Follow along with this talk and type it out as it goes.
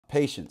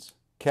Patience.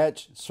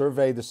 Catch,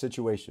 survey the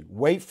situation.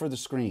 Wait for the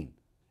screen.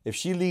 If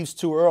she leaves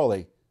too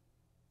early,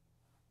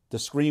 the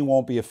screen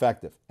won't be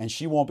effective and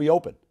she won't be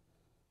open.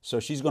 So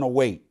she's going to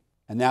wait.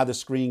 And now the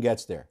screen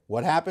gets there.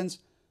 What happens?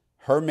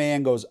 Her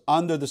man goes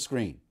under the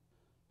screen.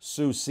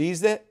 Sue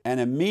sees it and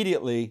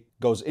immediately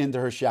goes into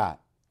her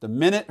shot. The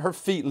minute her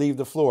feet leave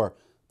the floor,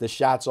 the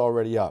shot's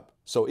already up.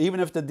 So even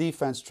if the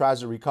defense tries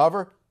to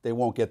recover, they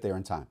won't get there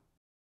in time.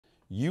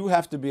 You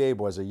have to be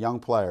able, as a young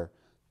player,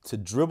 to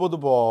dribble the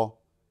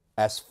ball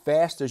as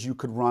fast as you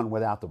could run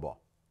without the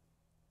ball.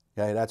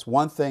 Okay, that's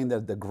one thing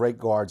that the great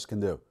guards can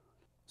do.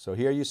 So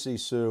here you see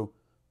Sue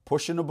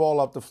pushing the ball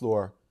up the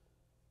floor,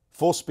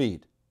 full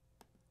speed,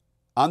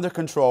 under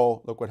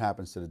control. Look what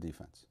happens to the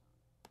defense.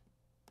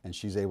 And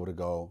she's able to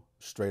go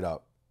straight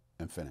up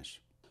and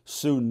finish.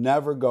 Sue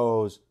never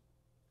goes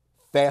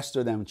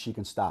faster than she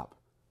can stop.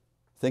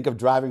 Think of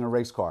driving a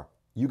race car.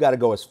 You got to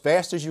go as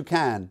fast as you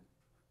can,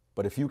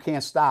 but if you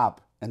can't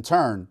stop and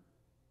turn,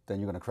 then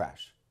you're going to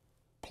crash.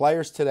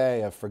 Players today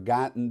have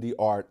forgotten the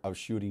art of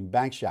shooting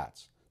bank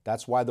shots.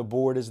 That's why the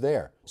board is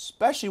there,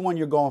 especially when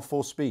you're going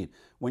full speed.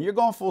 When you're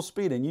going full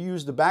speed and you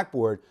use the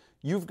backboard,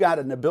 you've got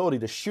an ability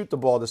to shoot the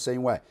ball the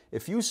same way.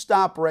 If you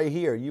stop right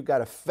here, you've got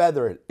to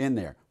feather it in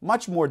there.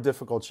 Much more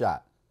difficult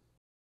shot.